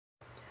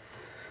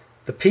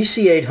The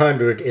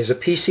PC800 is a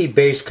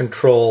PC-based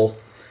control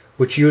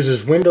which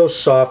uses Windows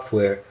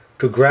software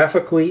to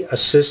graphically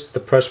assist the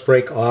press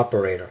brake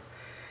operator.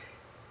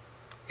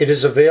 It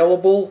is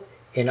available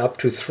in up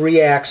to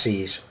 3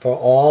 axes for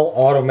all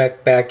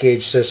Automec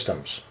BACKGAUGE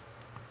systems.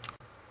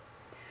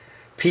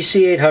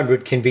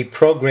 PC800 can be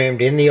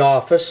programmed in the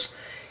office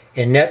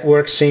and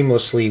network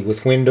seamlessly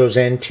with Windows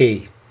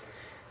NT.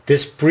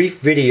 This brief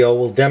video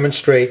will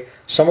demonstrate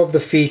some of the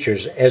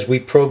features as we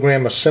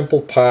program a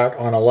simple part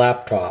on a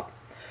laptop.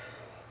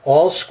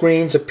 All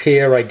screens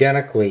appear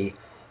identically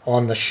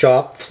on the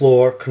shop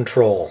floor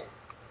control.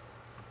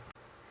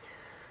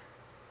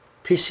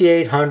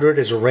 PC800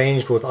 is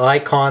arranged with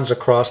icons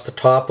across the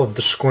top of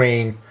the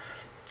screen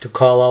to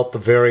call out the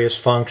various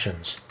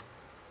functions.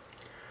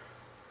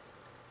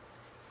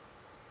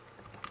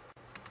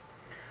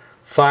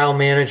 File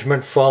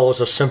management follows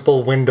a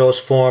simple Windows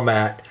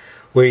format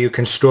where you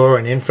can store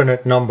an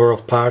infinite number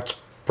of parts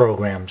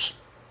programs.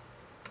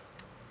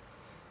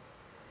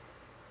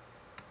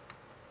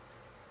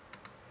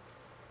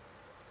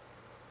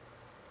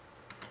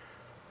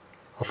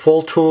 A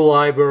full tool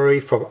library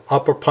for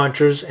upper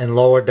punches and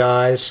lower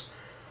dies,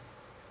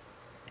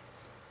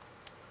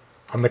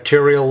 a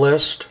material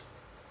list,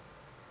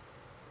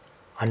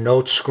 a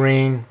note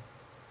screen,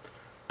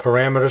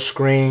 parameter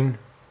screen,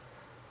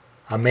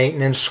 a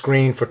maintenance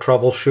screen for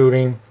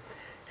troubleshooting,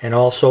 and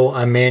also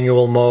a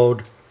manual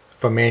mode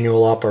for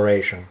manual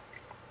operation.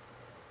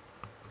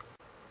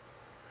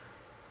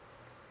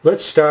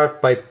 Let's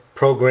start by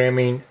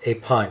programming a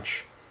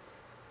punch.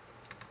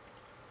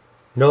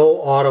 No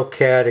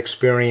AutoCAD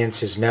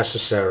experience is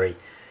necessary.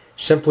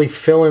 Simply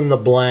fill in the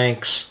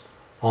blanks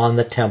on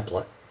the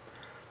template.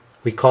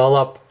 We call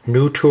up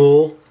New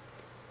Tool,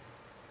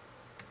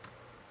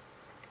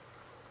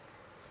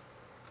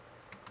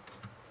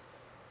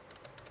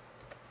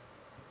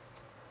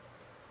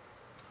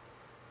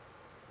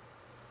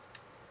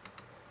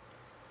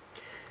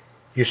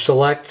 you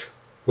select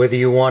whether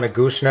you want a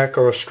gooseneck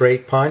or a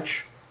straight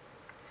punch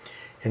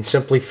and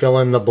simply fill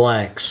in the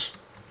blanks.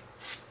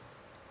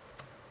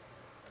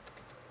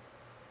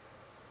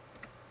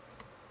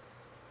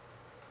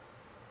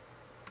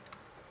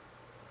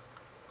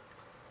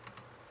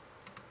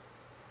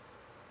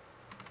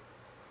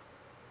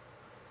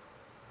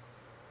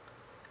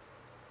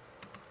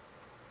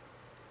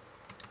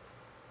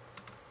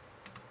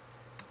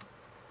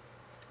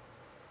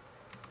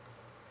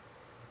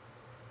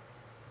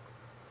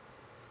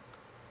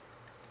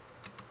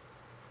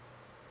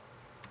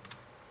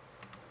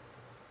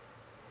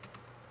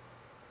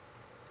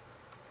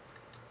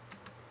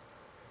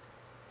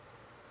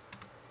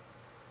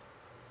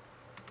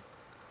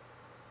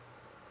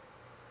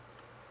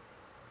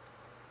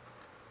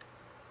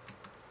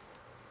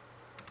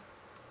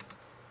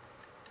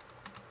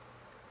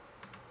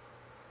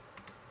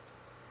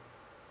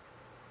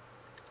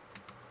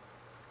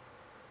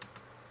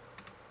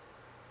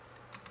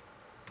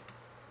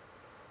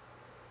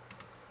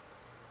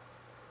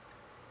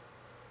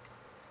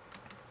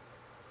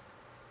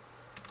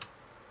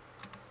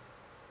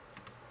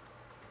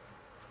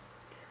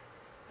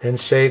 Then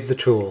save the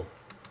tool.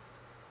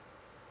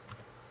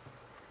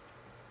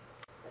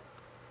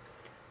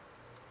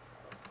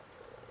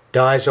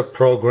 Dies are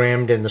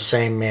programmed in the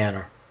same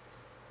manner,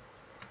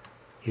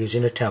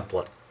 using a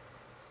template.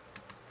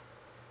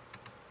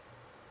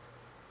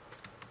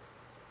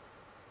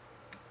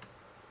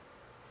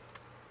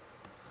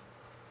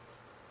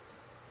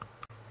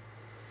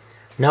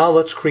 Now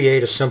let's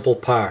create a simple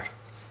part.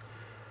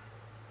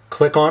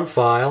 Click on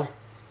File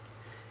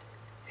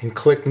and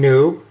click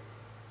New.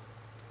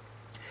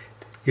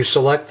 You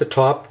select the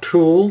top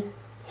tool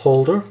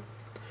holder,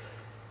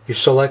 you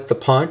select the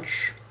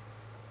punch,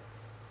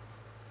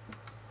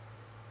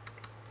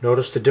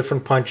 notice the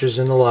different punches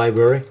in the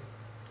library,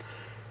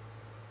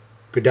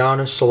 go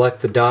down and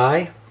select the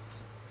die,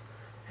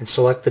 and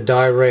select the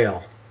die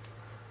rail.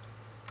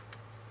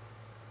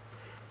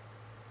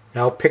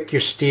 Now pick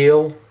your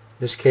steel, in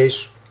this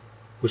case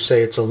we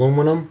say it's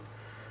aluminum,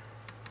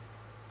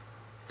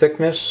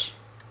 thickness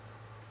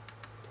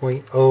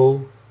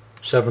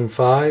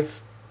 0.075,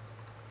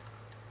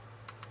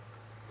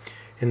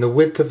 and the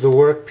width of the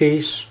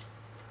workpiece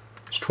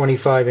is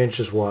 25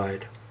 inches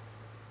wide.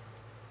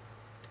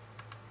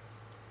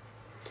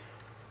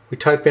 We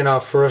type in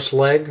our first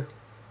leg,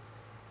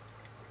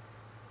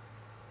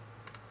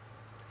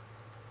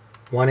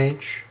 1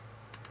 inch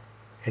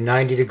and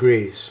 90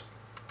 degrees.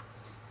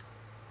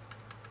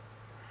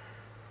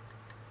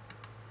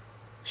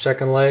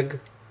 Second leg,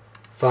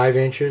 5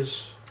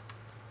 inches.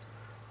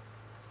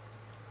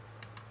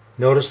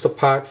 Notice the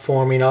part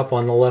forming up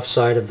on the left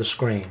side of the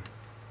screen.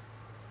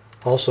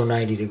 Also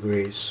 90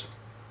 degrees.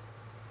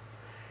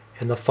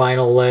 And the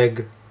final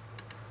leg,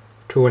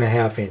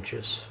 2.5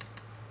 inches.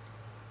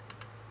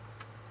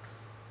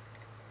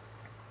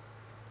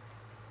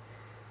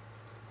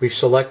 We've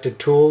selected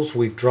tools,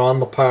 we've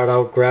drawn the part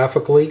out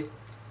graphically.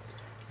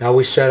 Now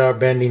we set our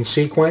bending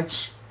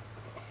sequence.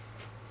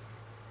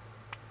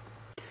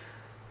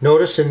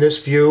 Notice in this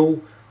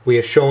view we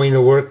are showing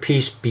the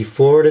workpiece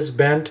before it is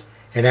bent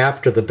and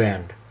after the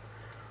bend.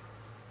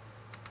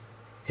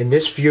 In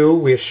this view,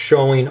 we're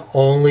showing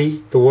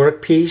only the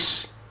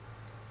workpiece.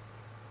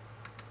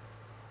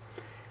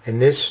 In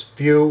this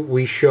view,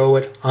 we show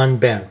it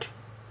unbent.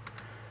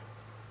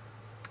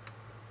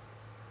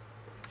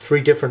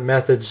 3 different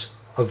methods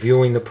of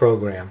viewing the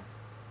program.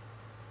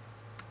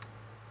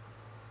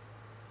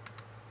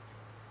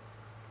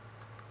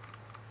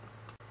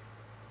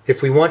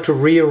 If we want to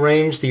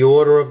rearrange the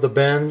order of the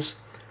bends,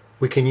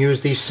 we can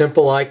use these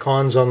simple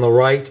icons on the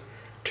right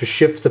to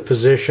shift the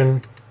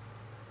position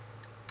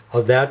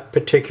of that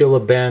particular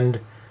bend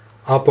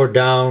up or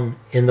down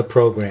in the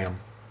program.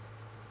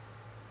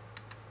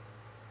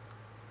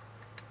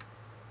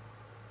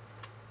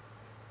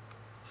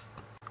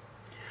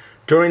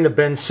 During the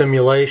bend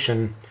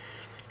simulation,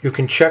 you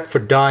can check for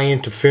die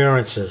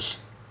interferences.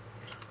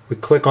 We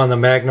click on the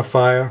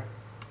magnifier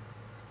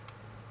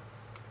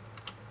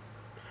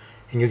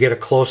and you get a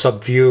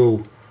close-up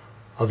view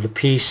of the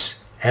piece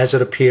as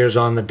it appears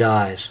on the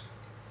dies.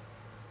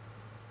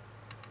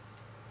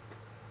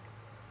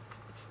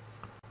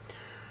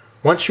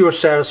 Once you are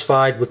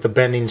satisfied with the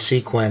bending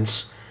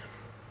sequence,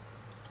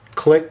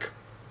 click,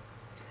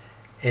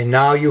 and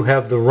now you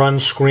have the run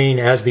screen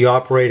as the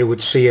operator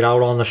would see it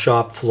out on the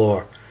shop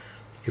floor.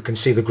 You can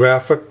see the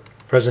graphic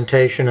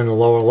presentation in the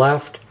lower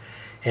left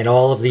and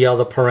all of the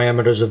other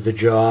parameters of the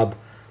job: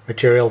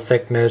 material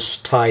thickness,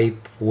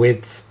 type,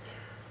 width,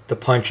 the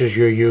punches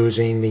you're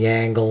using, the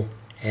angle,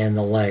 and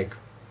the leg.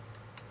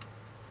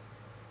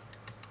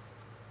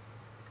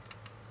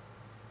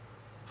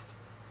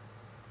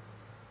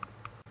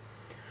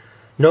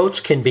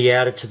 Notes can be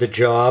added to the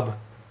job.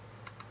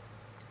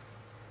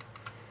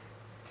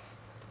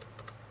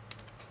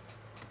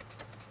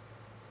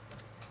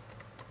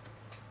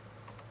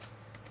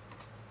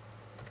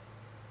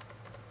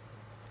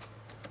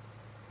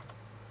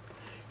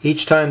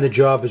 Each time the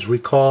job is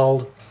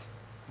recalled,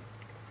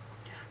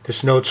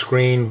 this note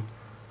screen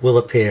will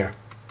appear.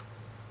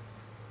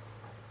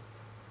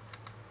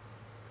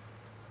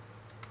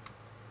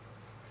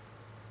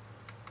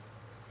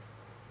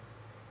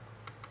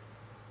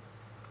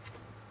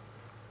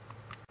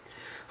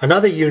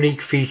 Another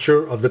unique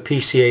feature of the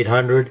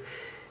PC800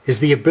 is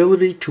the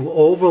ability to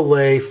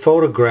overlay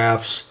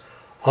photographs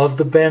of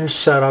the bend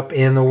setup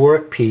in the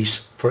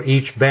workpiece for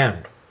each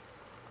bend.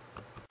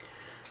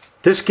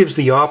 This gives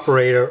the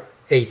operator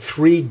a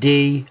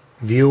 3D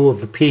view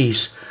of the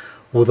piece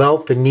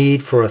without the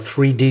need for a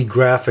 3D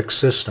graphic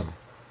system.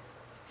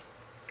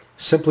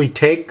 Simply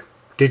take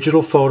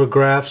digital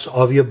photographs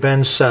of your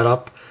bend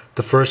setup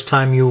the first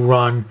time you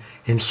run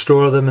and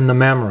store them in the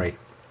memory.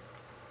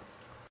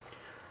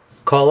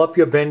 Call up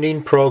your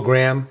bending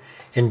program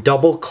and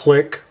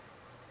double-click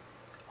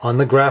on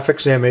the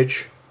graphics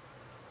image.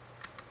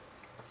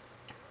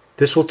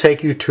 This will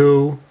take you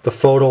to the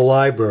photo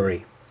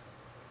library.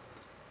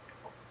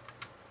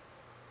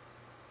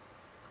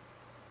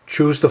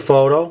 Choose the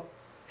photo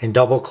and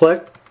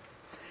double-click,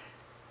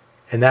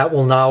 and that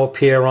will now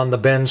appear on the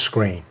bend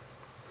screen.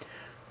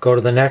 Go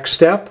to the next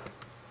step,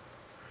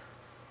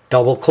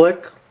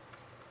 double-click,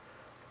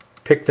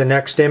 pick the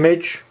next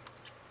image,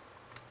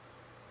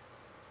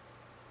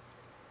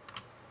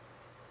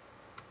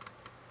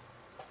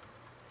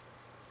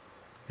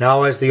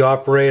 now as the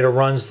operator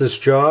runs this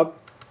job,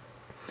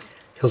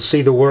 he'll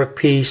see the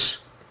workpiece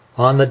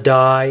on the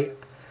die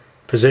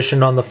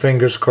positioned on the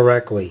fingers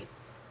correctly.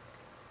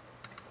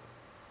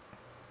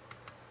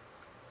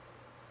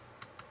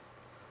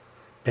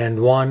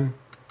 Bend 1,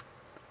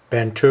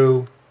 bend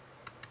 2,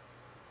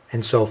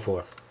 and so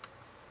forth.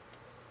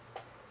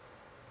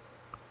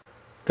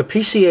 The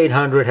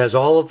PC800 has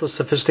all of the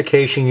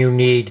sophistication you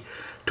need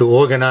to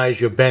organize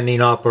your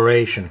bending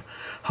operation.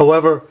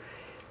 However,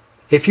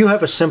 if you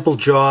have a simple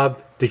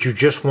job that you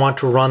just want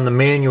to run the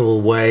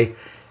manual way,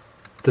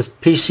 the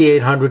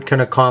PC800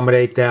 can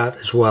accommodate that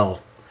as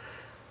well.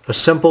 A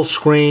simple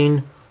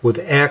screen with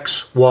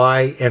X,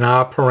 Y, and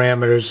R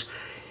parameters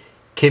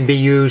can be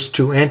used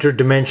to enter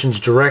dimensions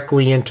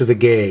directly into the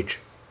gauge.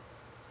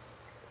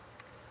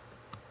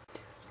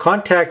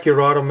 Contact your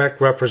Automec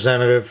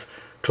representative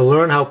to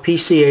learn how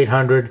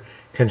PC800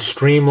 can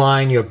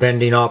streamline your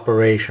bending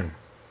operation.